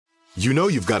You know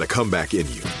you've got a comeback in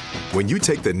you. When you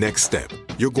take the next step,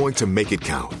 you're going to make it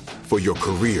count. For your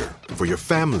career, for your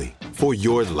family, for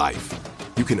your life.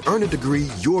 You can earn a degree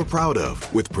you're proud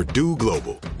of with Purdue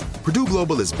Global. Purdue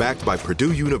Global is backed by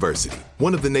Purdue University,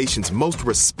 one of the nation's most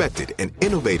respected and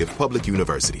innovative public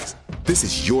universities. This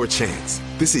is your chance.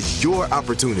 This is your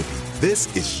opportunity.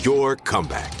 This is your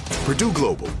comeback. Purdue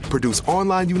Global, Purdue's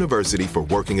online university for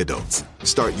working adults.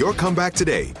 Start your comeback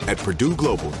today at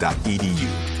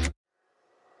purdueglobal.edu.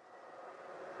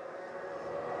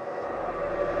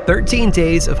 13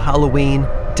 Days of Halloween,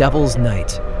 Devil's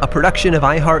Night, a production of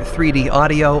iHeart 3D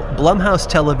Audio, Blumhouse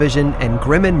Television, and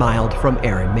Grim and Mild from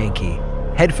Aaron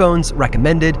Mahnke. Headphones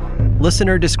recommended.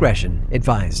 Listener discretion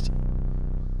advised.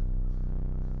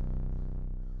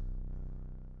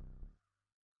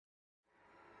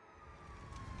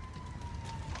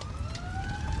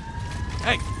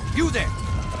 Hey, you there!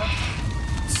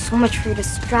 So much for your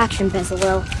distraction,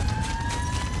 Bezalel.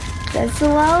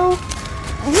 Bezalel?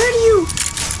 Where do you...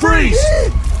 Freeze!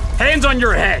 Hands on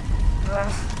your head!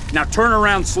 Now turn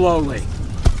around slowly.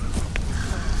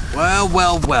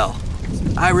 Well.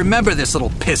 I remember this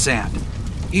little pissant.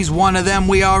 He's one of them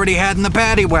we already had in the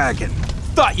paddy wagon.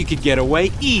 Thought you could get away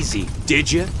easy,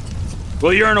 did you?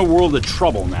 Well, you're in a world of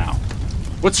trouble now.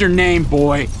 What's your name,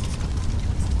 boy?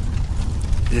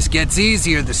 This gets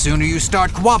easier the sooner you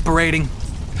start cooperating.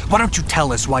 Why don't you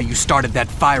tell us why you started that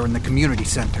fire in the community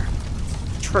center?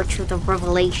 Church of the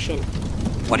Revelation.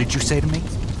 What did you say to me?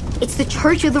 It's the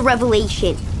Church of the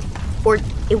Revelation. Or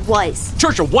it was.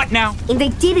 Church of what now? And they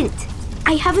didn't.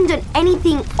 I haven't done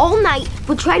anything all night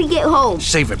but try to get home.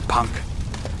 Save it, punk.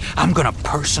 I'm gonna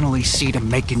personally see to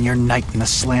making your night in the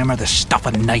slammer the stuff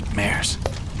of nightmares.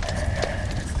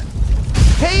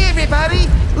 Hey, everybody!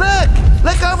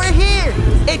 Look over here!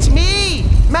 It's me,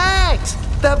 Max,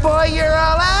 the boy you're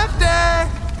all after!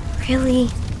 Really?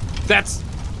 That's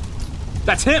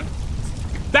him!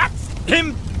 That's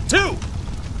him, too!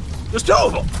 There's two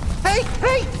of them!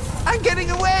 Hey! I'm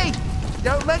getting away!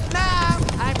 Don't look now!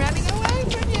 I'm running away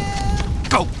from you!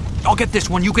 Go! I'll get this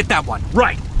one, you get that one.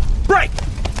 Right! Break!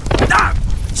 Ah!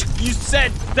 You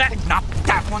said that... Not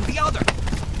that one, the other!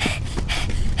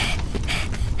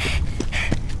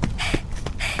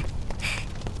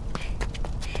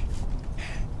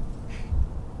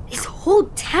 This whole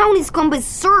town is gone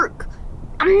berserk.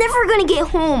 I'm never gonna get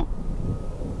home.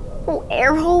 Oh,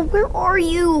 Airhole, where are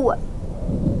you?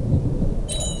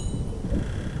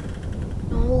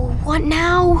 Oh, what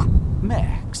now?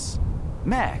 Max.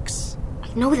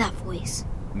 I know that voice.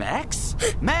 Max?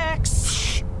 Max!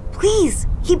 Shh! Please,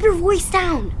 keep your voice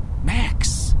down.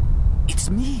 Max, it's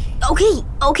me. Okay.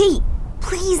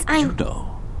 Please, You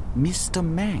know, Mr.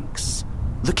 Manx,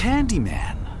 the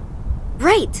Candyman.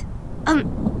 Right.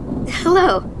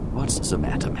 Hello. What's the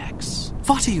matter, Max?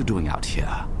 What are you doing out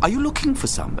here? Are you looking for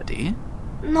somebody?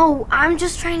 No, I'm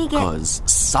just trying to get... 'Cause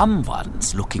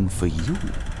someone's looking for you.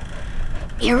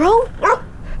 Arrow?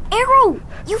 Arrow!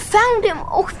 You found him!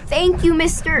 Oh, thank you,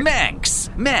 mister... Max,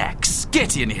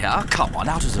 get in here. Come on,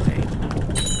 out of the way.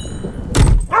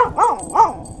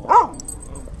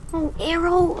 Oh,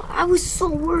 Arrow, I was so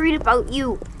worried about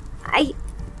you. I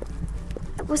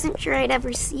wasn't sure I'd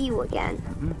ever see you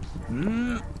again.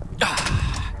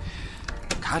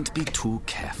 Can't be too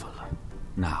careful.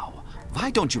 Now,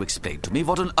 why don't you explain to me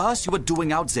what on earth you were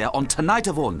doing out there on tonight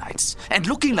of all nights, and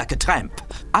looking like a tramp?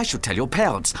 I should tell your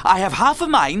parents. I have half a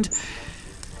mind.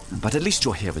 But at least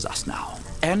you're here with us now,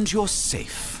 and you're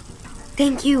safe.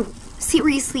 Thank you.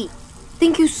 Seriously.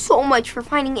 Thank you so much for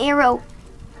finding Arrow.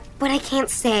 But I can't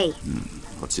stay.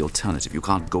 What's the alternative? You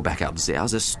can't go back out there.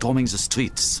 They're storming the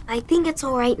streets. I think it's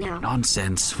all right now.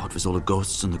 Nonsense. What with all the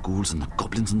ghosts and the ghouls and the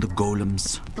goblins and the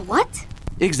golems? The what?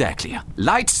 Exactly.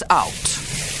 Lights out.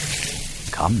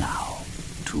 Come now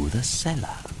to the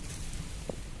cellar.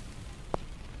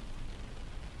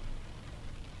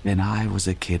 When I was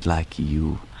a kid like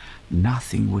you,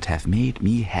 nothing would have made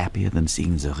me happier than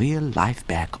seeing the real life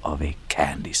back of a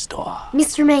candy store.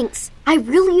 Mr. Manx, I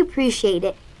really appreciate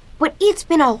it. But it's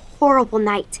been a horrible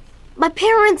night. My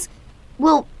parents,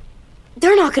 well,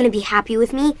 they're not going to be happy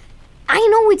with me. I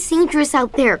know it's dangerous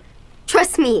out there.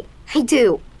 Trust me, I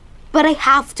do. But I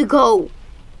have to go.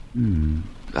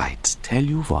 Right, tell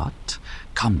you what.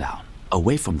 Come down,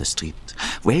 away from the street.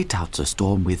 Wait out the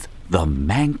storm with the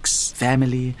Manx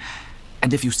family.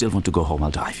 And if you still want to go home,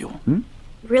 I'll drive you.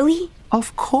 Really?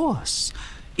 Of course.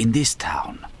 In this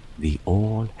town, we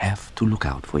all have to look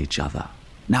out for each other.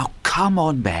 Now come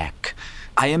on back.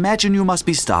 I imagine you must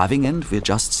be starving and we're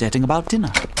just setting about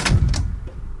dinner.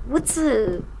 What's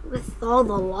a with all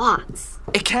the locks?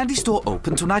 A candy store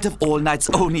open tonight of all nights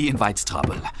only invites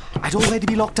trouble. I'd already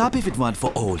be locked up if it weren't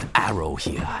for old Arrow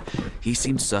here. He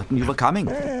seemed certain you were coming.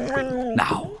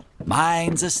 Now,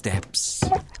 mind the steps.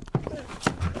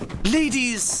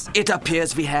 Ladies, it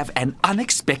appears we have an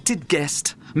unexpected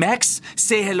guest. Max,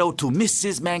 say hello to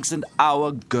Mrs. Manx and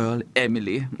our girl,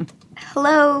 Emily.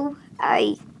 Hello,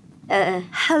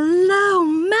 Hello,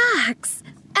 Max.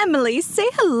 Emily, say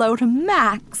hello to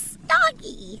Max.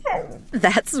 Doggy.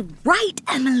 That's right,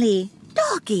 Emily.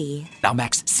 Doggy. Now,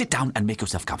 Max, sit down and make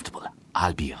yourself comfortable.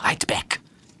 I'll be right back.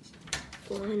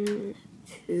 1,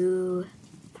 2,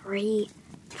 3.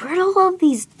 Where'd all of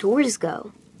these doors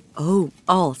go? Oh,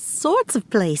 all sorts of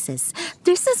places.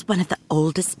 This is one of the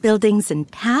oldest buildings in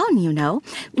town, you know.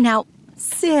 Now,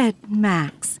 sit,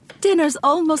 Max. Dinner's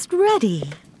almost ready.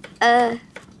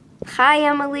 Hi,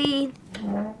 Emily.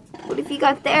 What have you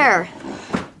got there?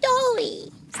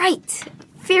 Dolly. Right.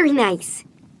 Very nice.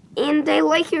 And I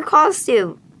like your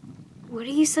costume. What are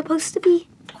you supposed to be?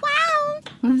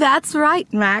 Clown. That's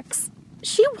right, Max.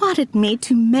 She wanted me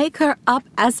to make her up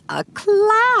as a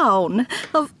clown.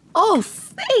 Of all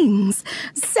things.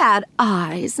 Sad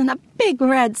eyes and a big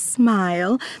red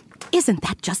smile. Isn't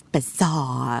that just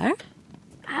bizarre?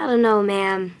 I don't know,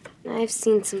 ma'am. I've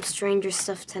seen some stranger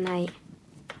stuff tonight.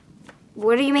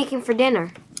 What are you making for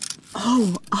dinner?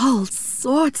 Oh, all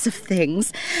sorts of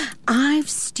things. I've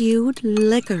stewed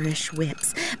licorice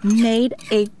whips, made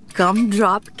a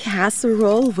gumdrop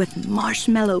casserole with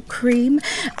marshmallow cream,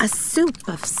 a soup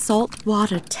of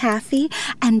saltwater taffy,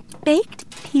 and baked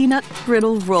peanut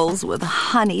brittle rolls with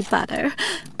honey butter.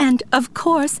 And, of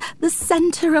course, the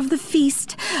center of the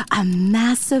feast, a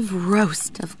massive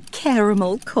roast of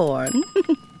caramel corn.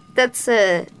 That's,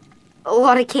 a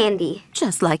lot of candy.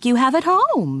 Just like you have at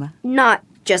home. Not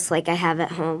just like I have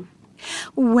at home.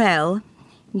 Well,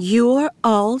 you're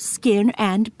all skin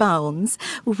and bones.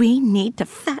 We need to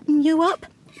fatten you up.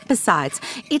 Besides,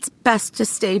 it's best to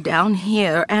stay down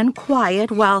here and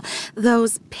quiet while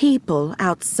those people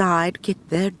outside get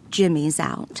their jimmies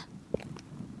out.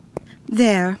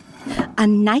 There, a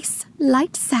nice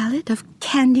light salad of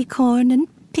candy corn and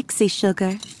pixie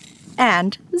sugar.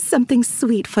 And something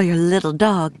sweet for your little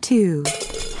dog, too.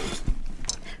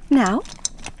 Now,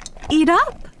 eat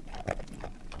up.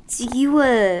 Do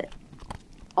you,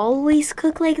 always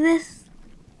cook like this?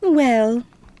 Well,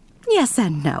 yes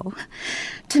and no.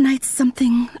 Tonight's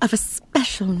something of a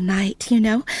special night, you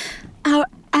know. Our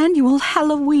annual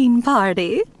Halloween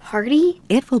party. Party?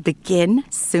 It will begin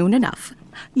soon enough.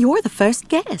 You're the first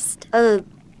guest. How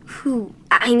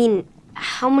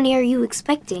many are you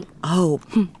expecting? Oh,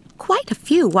 quite a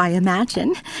few, I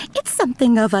imagine. It's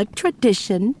something of a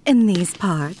tradition in these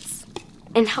parts.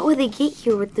 And how will they get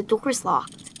here with the doors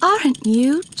locked? Aren't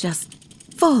you just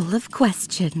full of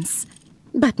questions?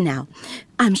 But now,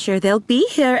 I'm sure they'll be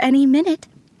here any minute.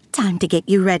 Time to get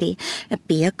you ready.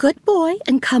 Be a good boy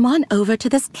and come on over to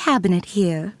this cabinet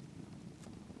here.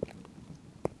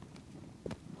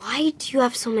 Why do you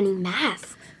have so many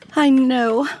masks? I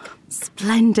know.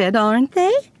 Splendid, aren't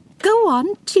they? Go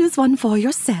on, choose one for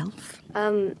yourself.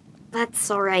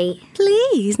 That's all right.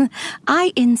 Please,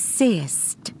 I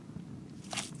insist.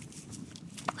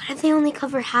 Why do they only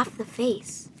cover half the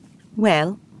face?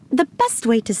 Well, the best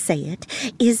way to say it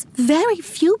is very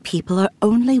few people are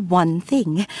only one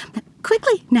thing.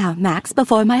 Quickly now, Max,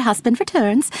 before my husband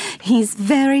returns. He's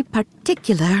very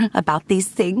particular about these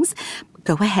things.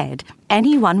 Go ahead.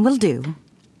 Anyone will do.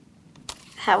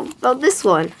 How about this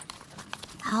one?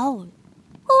 Owl.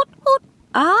 Hoot, hoot.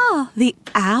 Ah, the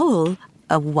owl.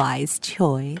 A wise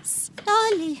choice.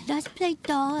 Dolly. Let's play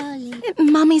Dolly.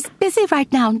 Mommy's busy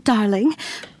right now, darling.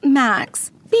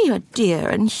 Max, be a dear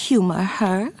and humor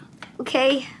her.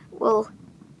 Okay, well,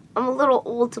 I'm a little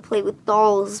old to play with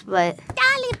dolls, but...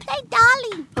 Dolly, play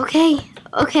Dolly. Okay.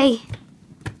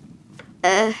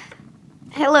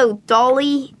 Hello,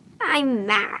 Dolly. I'm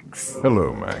Max.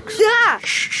 Hello, Max. Ah!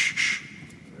 Shh.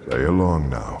 Play along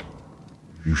now.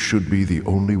 You should be the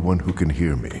only one who can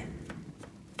hear me.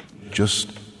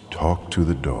 Just talk to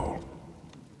the doll.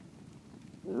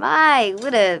 My,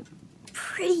 what a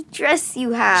pretty dress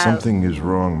you have. Something is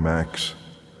wrong, Max.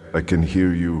 I can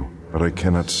hear you, but I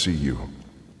cannot see you.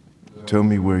 Tell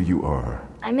me where you are.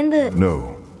 I'm in the...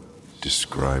 No.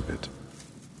 Describe it.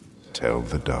 Tell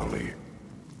the dolly.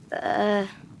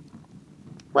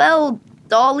 Well,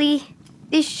 Dolly,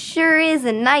 this sure is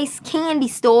a nice candy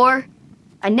store.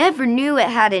 I never knew it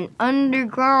had an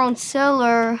underground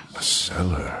cellar. A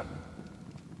cellar?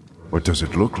 What does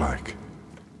it look like?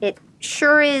 It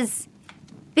sure is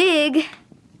big.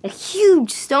 A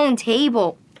huge stone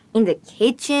table in the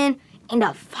kitchen and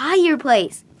a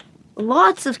fireplace.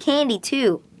 Lots of candy,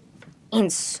 too.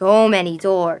 And so many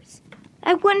doors.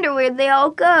 I wonder where they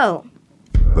all go.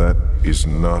 That is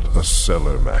not a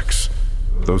cellar, Max.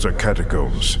 Those are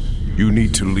catacombs. You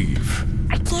need to leave.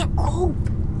 I can't cope.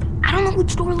 I don't know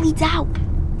which door leads out.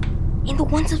 And the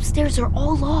ones upstairs are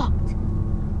all locked.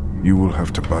 You will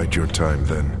have to bide your time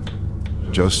then.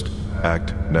 Just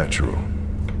act natural.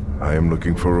 I am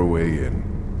looking for a way in.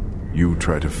 You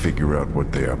try to figure out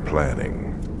what they are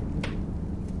planning.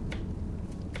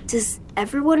 Does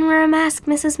everyone wear a mask,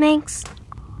 Mrs. Manx?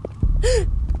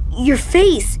 Your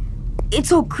face!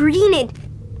 It's all green and...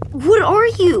 What are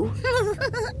you?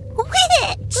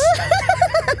 Witch!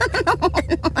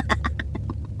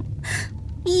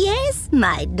 Yes,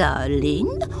 my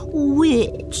darling.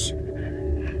 Witch.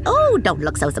 Oh, don't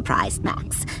look so surprised,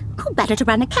 Max. Who better to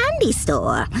run a candy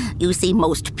store? You see,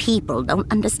 most people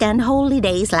don't understand holy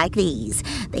days like these.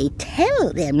 They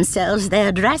tell themselves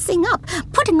they're dressing up,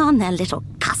 putting on their little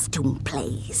costume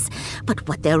plays. But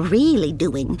what they're really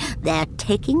doing, they're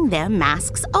taking their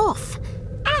masks off.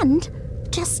 And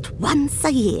just once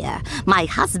a year, my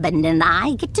husband and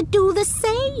I get to do the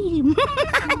same.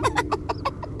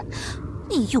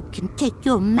 You can take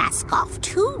your mask off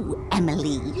too,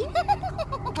 Emily.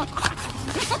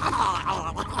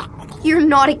 You're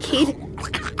not a kid.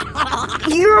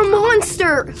 You're a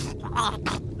monster.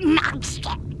 Monster.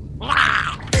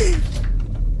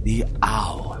 The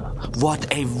owl.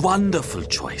 What a wonderful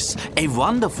choice. A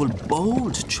wonderful,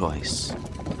 bold choice.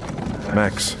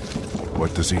 Max,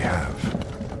 what does he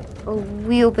have? A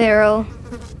wheelbarrow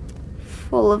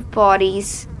full of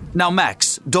bodies. Now,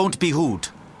 Max, don't be rude.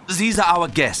 These are our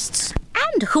guests.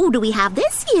 And who do we have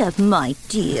this year, my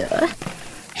dear?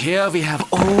 Here we have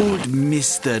old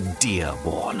Mr.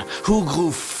 Dearborn, who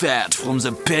grew fat from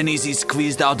the pennies he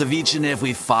squeezed out of each and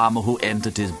every farmer who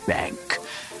entered his bank.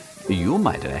 You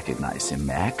might recognize him,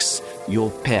 Max. Your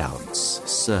parents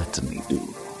certainly do.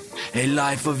 A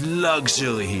life of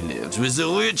luxury he lived, with the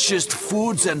richest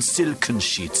foods and silken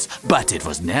sheets. But it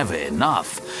was never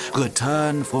enough.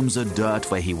 Returned from the dirt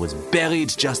where he was buried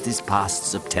just this past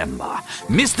September.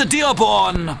 Mr.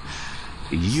 Dearborn,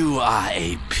 you are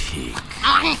a pig.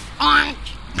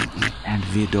 And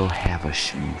Widow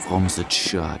Havisham from the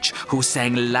church, who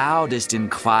sang loudest in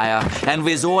choir, and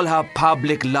with all her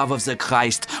public love of the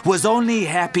Christ, was only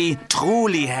happy,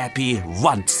 truly happy,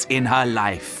 once in her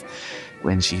life,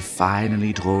 when she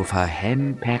finally drove her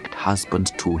hen-pecked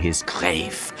husband to his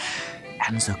grave.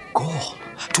 And the gall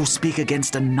to speak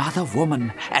against another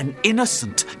woman, an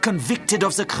innocent, convicted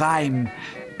of the crime.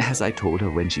 As I told her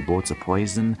when she bought the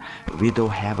poison, Widow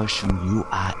Havisham, you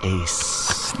are a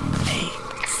snake.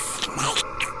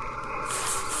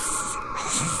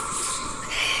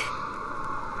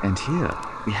 And here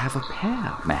we have a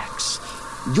pair, Max.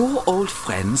 Your old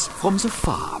friends from the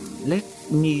farm. Let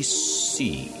me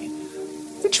see.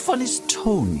 Which one is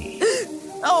Tony?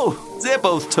 Oh, they're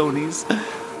both Tonys.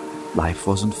 Life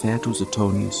wasn't fair to the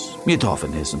Tonys. It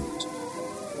often isn't.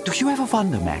 Do you ever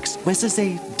wonder, Max, whether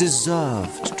they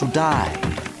deserved to die?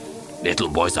 Little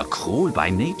boys are cruel by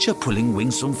nature, pulling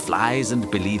wings from flies, and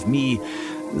believe me,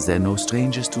 they're no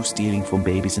strangers to stealing from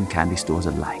babies and candy stores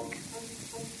alike.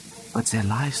 But their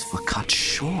lives were cut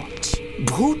short.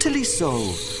 Brutally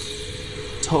so.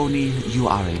 Tony, you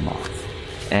are a moth.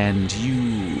 And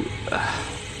you...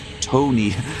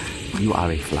 Tony, you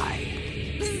are a fly.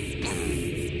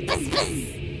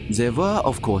 There were,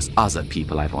 of course, other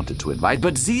people I wanted to invite,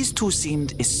 but these two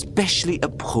seemed especially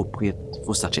appropriate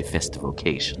for such a festive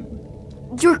occasion.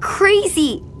 You're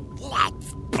crazy!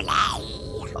 Let's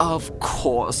play. Of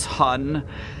course, hun.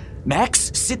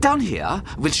 Max, sit down here.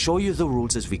 We'll show you the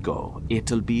rules as we go.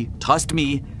 It'll be, trust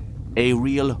me, a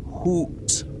real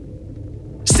hoot.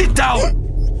 Sit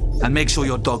down! And make sure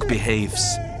your dog behaves,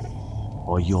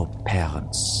 or your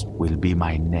parents will be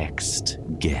my next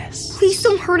guest. Please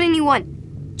don't hurt anyone.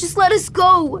 Just let us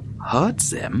go. Hurt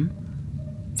them?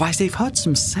 Why, they've hurt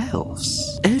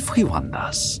themselves. Everyone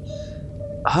does.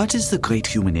 Hurt is the great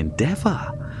human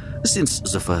endeavor. Since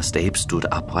the first ape stood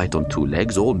upright on two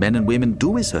legs, all men and women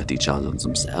do is hurt each other and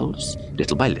themselves,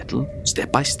 little by little,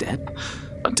 step by step,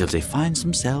 until they find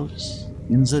themselves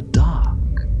in the dark.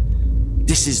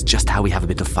 This is just how we have a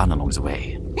bit of fun along the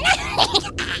way.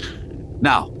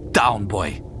 Now, down,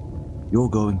 boy. You're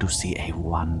going to see a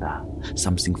wonder,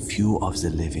 something few of the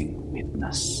living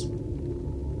witness.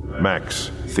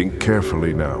 Max, think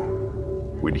carefully now.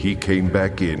 When he came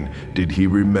back in, did he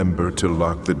remember to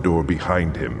lock the door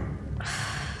behind him?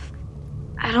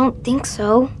 I don't think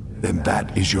so. Then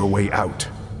that is your way out.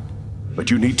 But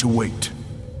you need to wait.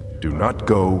 Do not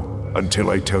go until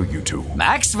I tell you to.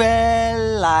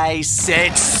 Maxwell, I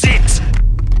said sit!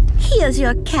 Here's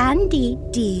your candy,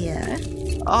 dear.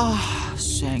 Ah,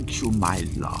 thank you, my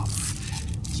love.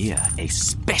 Here, a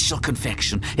special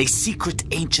confection, a secret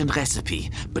ancient recipe.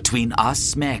 Between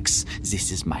us, Max,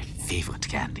 this is my favorite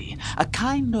candy. A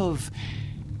kind of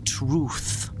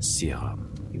truth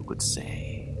serum, you could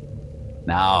say.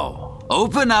 Now,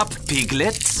 open up,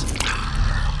 Piglet.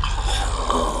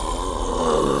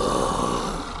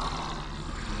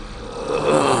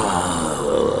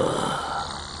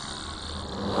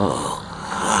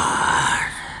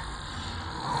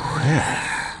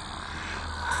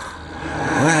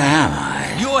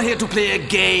 You're here to play a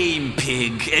game,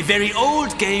 Pig. A very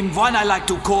old game, one I like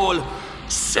to call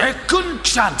Second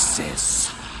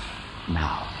Chances.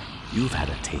 Now, you've had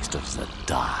a taste of the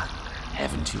dark,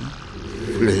 haven't you?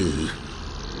 Please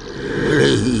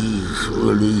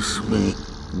release me.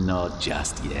 Not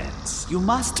just yet. You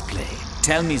must play.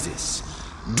 Tell me this.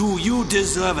 Do you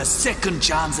deserve a second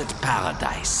chance at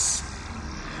paradise?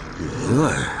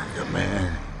 You're the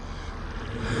man.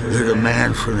 You're the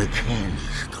man from the candy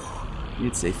store.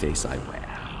 It's a face I wear.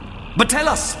 But tell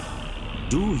us,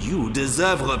 do you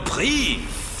deserve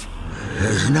reprieve?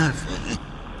 There's nothing.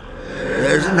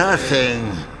 There's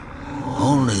nothing.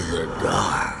 Only the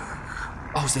dark.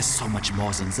 Oh, there's so much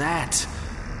more than that.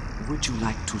 Would you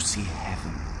like to see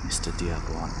heaven, Mr.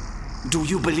 Dearborn? Do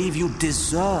you believe you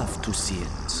deserve to see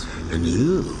it? And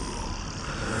you're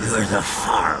the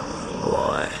farm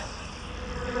boy.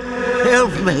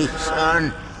 Help me,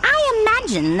 son. I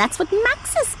imagine that's what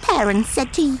Max's parents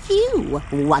said to you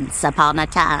once upon a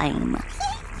time.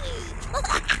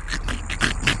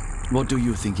 What do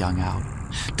you think, young owl?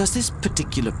 Does this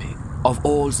particular pig, of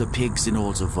all the pigs in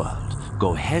all the world,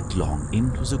 go headlong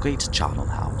into the great charnel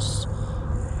house?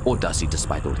 Or does he,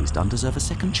 despite all he's done, deserve a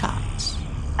second chance?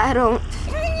 I don't...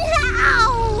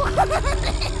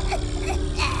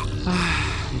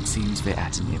 It seems we're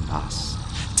at an impasse.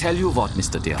 Tell you what,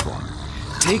 Mr. Dearborn.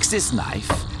 Take this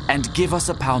knife and give us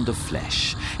a pound of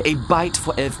flesh, a bite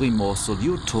for every morsel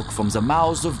you took from the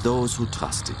mouths of those who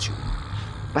trusted you.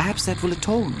 Perhaps that will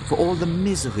atone for all the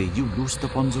misery you loosed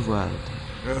upon the world.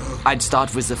 I'd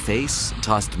start with the face.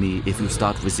 Trust me, if you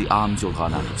start with the arms, you'll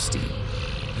run out of steam.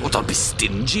 Oh, don't be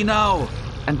stingy now.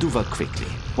 And do work quickly.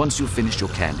 Once you've finished your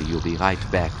candy, you'll be right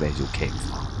back where you came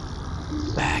from.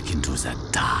 Back into the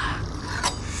dark.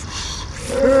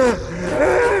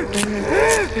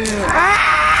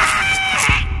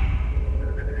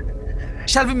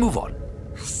 Shall we move on?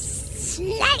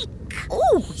 Snake!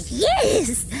 Oh,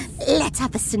 yes! Let's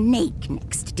have a snake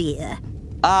next, dear.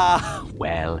 Ah,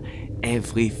 well,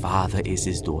 every father is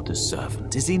his daughter's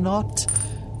servant, is he not?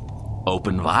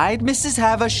 Open wide, Mrs.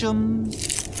 Havisham.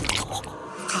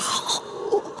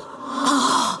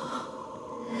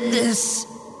 This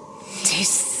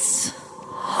tastes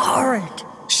horrid.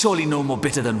 Surely no more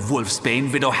bitter than wolfsbane,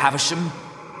 Widow Havisham.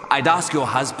 I'd ask your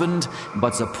husband,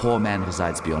 but the poor man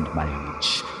resides beyond my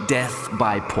reach. Death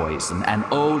by poison, an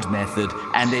old method,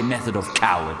 and a method of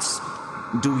cowards.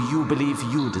 Do you believe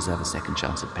you deserve a second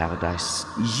chance at paradise?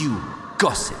 You,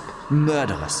 gossip,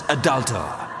 murderous,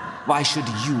 adulterer. Why should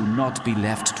you not be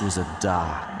left to the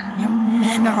dark? Your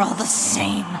men are all the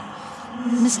same.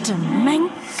 Mr.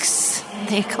 Manx,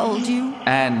 they called you.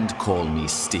 And call me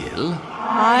still.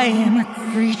 I am a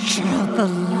creature of the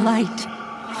light.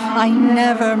 I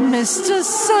never missed a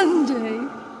Sunday.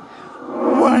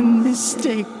 One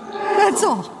mistake, that's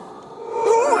all.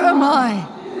 Who am I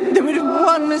that with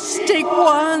one mistake,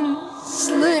 one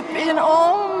slip in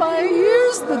all my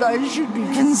years that I should be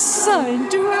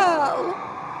consigned to hell?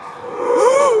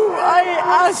 Who, I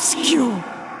ask you?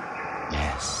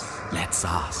 Yes, let's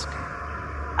ask.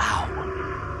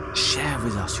 Owl, share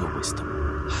with us your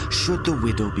wisdom. Should the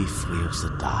widow be free of the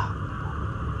dark?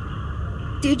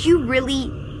 Did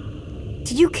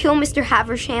you kill Mr.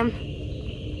 Haversham?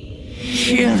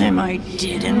 Kill him I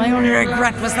did, and my only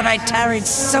regret was that I tarried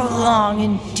so long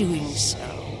in doing so.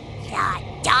 The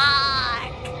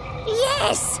dark!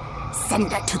 Yes!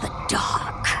 Send her to the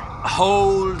dark.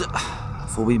 Hold,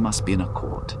 for we must be in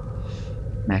accord.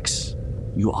 Max,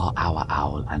 you are our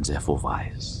owl and therefore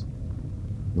wise.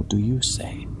 What do you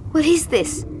say? What is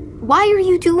this? Why are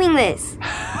you doing this?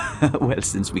 Well,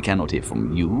 since we cannot hear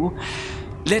from you,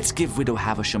 let's give Widow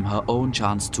Havisham her own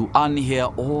chance to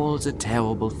unhear all the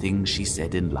terrible things she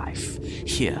said in life.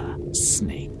 Here,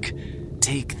 Snake,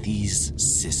 take these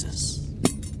scissors.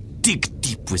 Dig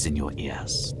deep within your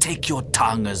ears. Take your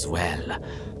tongue as well.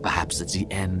 Perhaps at the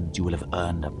end you will have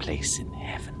earned a place in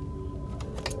heaven.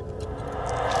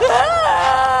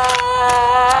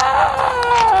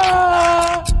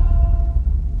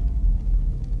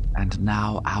 And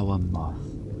now our moth,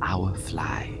 our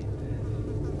fly.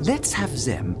 let's have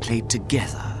them play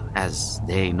together, as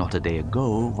they not a day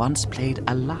ago once played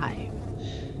alive.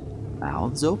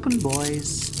 Mouths open,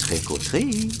 boys. Trick or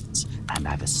treat. And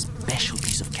I have a special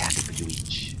piece of candy for you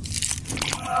each.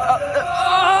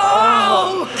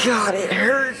 Oh, God, it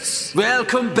hurts.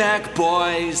 Welcome back,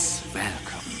 boys.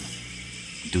 Welcome.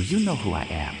 Do you know who I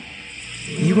am?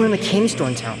 You were in the candy store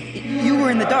in town. You were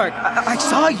in the dark. I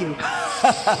saw you.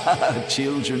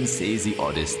 Children say the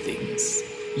oddest things.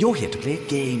 You're here to play a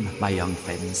game, my young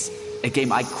friends. A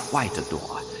game I quite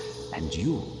adore. And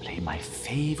you play my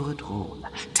favorite role.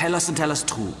 Tell us and tell us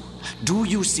true. Do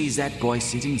you see that boy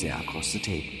sitting there across the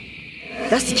table?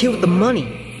 That's the kid with the money.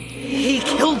 He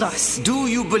killed us. Do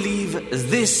you believe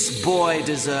this boy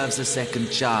deserves a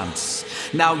second chance?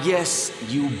 Now, yes,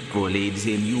 you bullied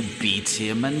him, you beat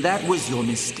him, and that was your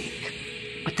mistake.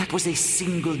 But that was a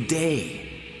single day.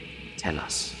 Tell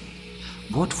us,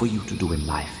 what were you to do in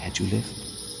life had you lived?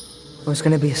 I was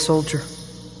going to be a soldier.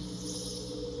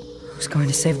 I was going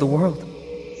to save the world.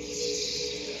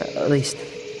 At least,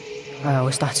 I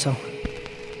always thought so.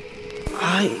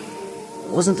 I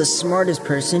wasn't the smartest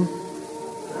person,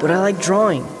 but I like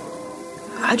drawing.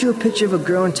 I drew a picture of a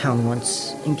girl in town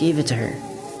once and gave it to her.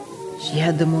 She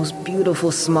had the most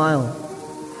beautiful smile.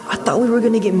 I thought we were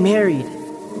going to get married,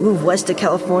 move west to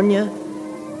California,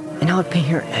 and I would paint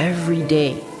her every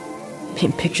day.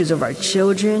 Paint pictures of our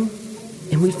children,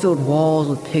 and we filled walls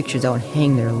with pictures that would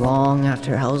hang there long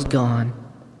after I was gone.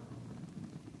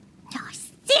 Oh,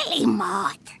 silly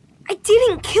Maud. I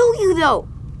didn't kill you, though.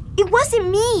 It wasn't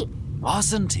me.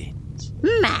 Wasn't it?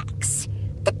 Max,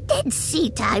 the dead see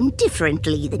time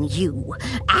differently than you.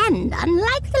 And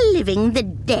unlike the living, the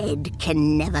dead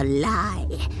can never lie.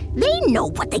 They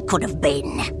know what they could have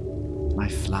been. My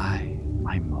fly,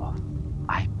 my moth,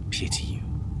 I pity you.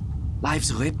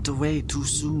 Life's ripped away too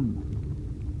soon.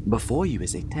 Before you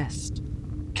is a test.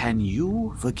 Can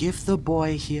you forgive the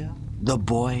boy here? The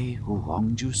boy who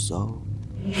wronged you so?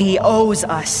 He owes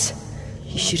us.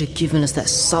 He should have given us that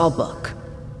sawbuck.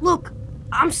 Look,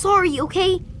 I'm sorry,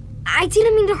 okay? I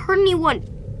didn't mean to hurt anyone.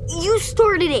 You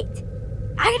started it.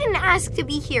 I didn't ask to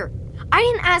be here. I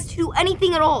didn't ask to do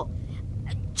anything at all.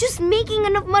 Just making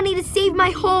enough money to save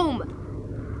my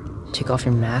home. Take off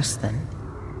your mask, then.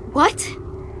 What?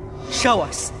 Show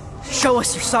us. Show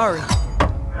us you're sorry.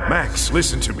 Max,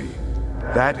 listen to me.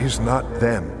 That is not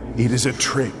them. It is a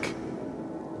trick.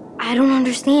 I don't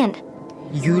understand.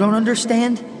 You don't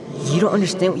understand? You don't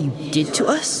understand what you did to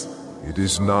us? It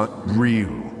is not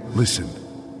real. Listen,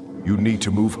 you need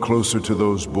to move closer to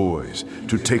those boys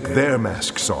to take their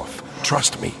masks off.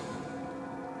 Trust me.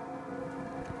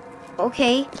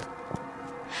 Okay.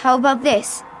 How about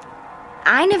this?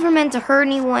 I never meant to hurt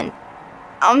anyone.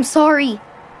 I'm sorry.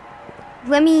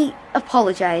 Let me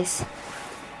apologize.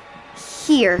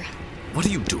 Here. What are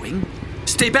you doing?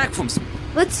 Stay back from some...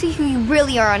 Let's see who you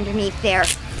really are underneath there.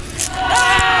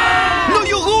 No,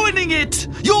 you're ruining it!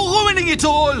 You're ruining it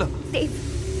all! They've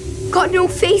got no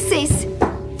faces.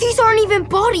 These aren't even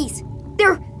bodies.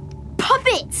 They're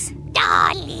puppets.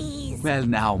 Dollies. Well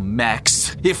now,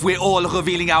 Max, if we're all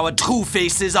revealing our true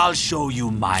faces, I'll show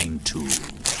you mine too.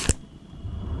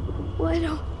 What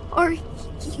are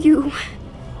you?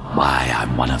 Why,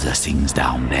 I'm one of the things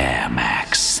down there,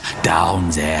 Max. Down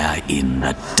there in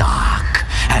the dark.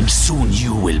 And soon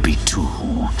you will be too.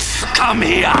 Come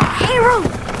here! Arrow!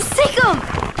 Sick him!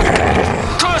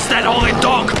 Curse that horrid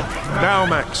dog! Now,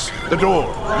 Max, the door.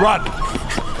 Run!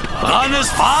 Run as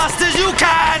fast as you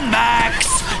can, Max!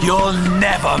 You'll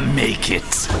never make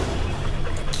it. I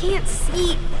can't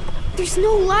see. There's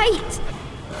no light.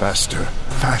 Faster,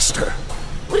 faster.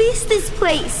 What is this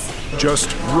place?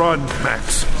 Just run,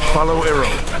 Max. Follow Arrow.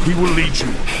 He will lead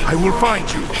you. I will find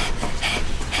you.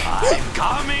 I'm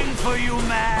coming for you,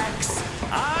 Max.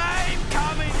 I'm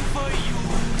coming for you.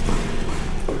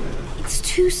 It's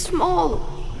too small.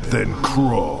 Then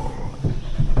crawl.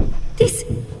 This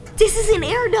is an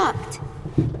air duct.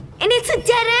 And it's a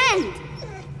dead end.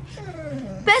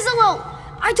 Bezalel,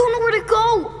 I don't know where to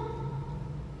go.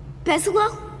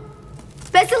 Bezalel?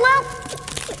 Bezalel?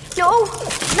 No!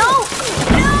 No!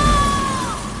 No!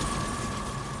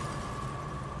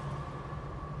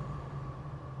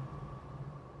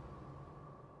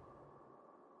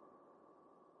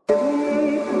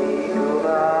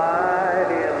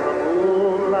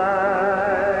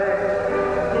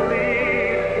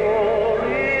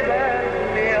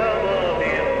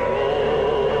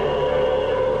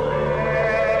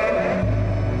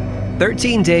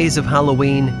 "13 Days of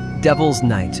Halloween, Devil's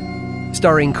Night,"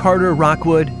 starring Carter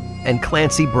Rockwood and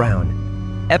Clancy Brown.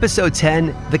 Episode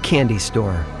 10, The Candy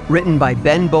Store, Written by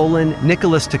Ben Bolin,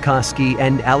 Nicholas Tukoski,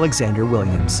 and Alexander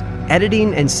Williams.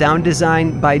 Editing and sound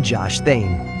design by Josh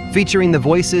Thane. Featuring the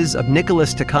voices of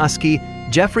Nicholas Tukoski,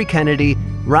 Jeffrey Kennedy,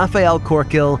 Raphael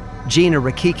Corkill, Gina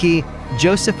Rakiki,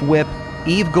 Joseph Whipp,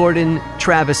 Eve Gordon,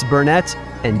 Travis Burnett,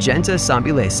 and Genta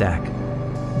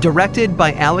Sambilesak. Directed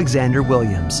by Alexander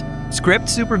Williams. Script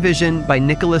supervision by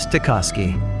Nicholas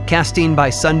Tukoski. Casting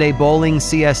by Sunday Bowling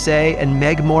CSA and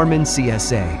Meg Mormon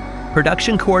CSA.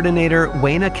 Production coordinator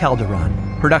Wayna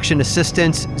Calderon. Production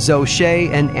assistants Zoe Shea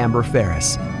and Amber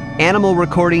Ferris. Animal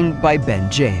recording by Ben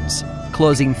James.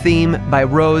 Closing theme by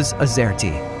Rose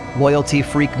Azerti.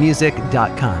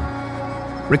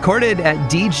 LoyaltyFreakMusic.com. Recorded at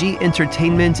DG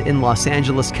Entertainment in Los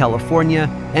Angeles, California.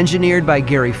 Engineered by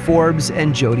Gary Forbes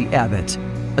and Jody Abbott.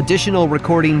 Additional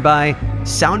recording by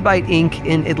Soundbite Inc.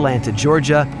 in Atlanta,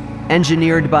 Georgia.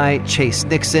 Engineered by Chase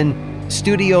Nixon.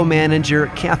 Studio manager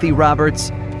Kathy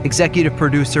Roberts. Executive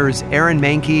producers Aaron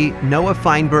Mankey, Noah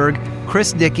Feinberg,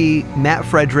 Chris Dickey, Matt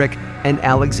Frederick, and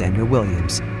Alexander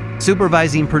Williams.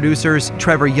 Supervising producers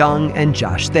Trevor Young and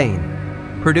Josh Thane.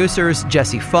 Producers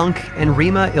Jesse Funk and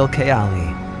Rima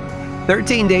Ilkeali.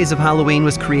 13 Days of Halloween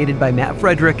was created by Matt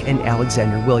Frederick and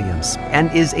Alexander Williams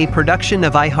and is a production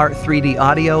of iHeart 3D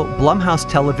Audio, Blumhouse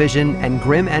Television, and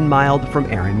Grim and Mild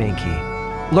from Aaron Mankey.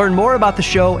 Learn more about the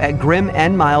show at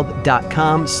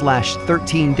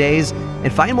grimandmild.com/13days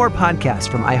and find more podcasts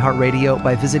from iHeartRadio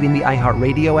by visiting the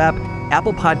iHeartRadio app,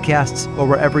 Apple Podcasts, or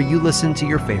wherever you listen to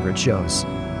your favorite shows.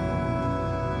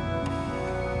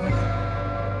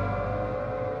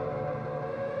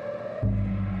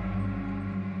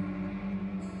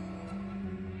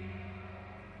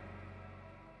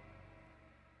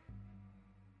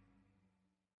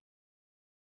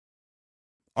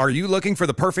 Are you looking for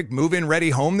the perfect move-in ready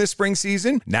home this spring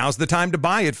season? Now's the time to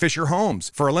buy at Fisher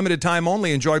Homes. For a limited time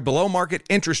only, enjoy below-market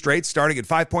interest rates starting at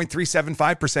 5.375%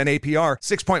 APR,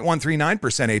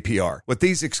 6.139% APR. With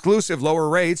these exclusive lower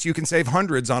rates, you can save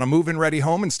hundreds on a move-in ready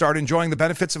home and start enjoying the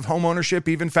benefits of home ownership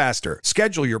even faster.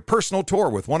 Schedule your personal tour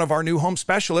with one of our new home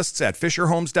specialists at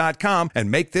FisherHomes.com and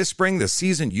make this spring the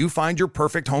season you find your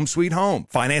perfect home sweet home.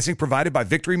 Financing provided by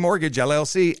Victory Mortgage,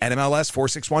 LLC, NMLS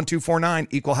 461249,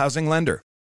 Equal Housing Lender.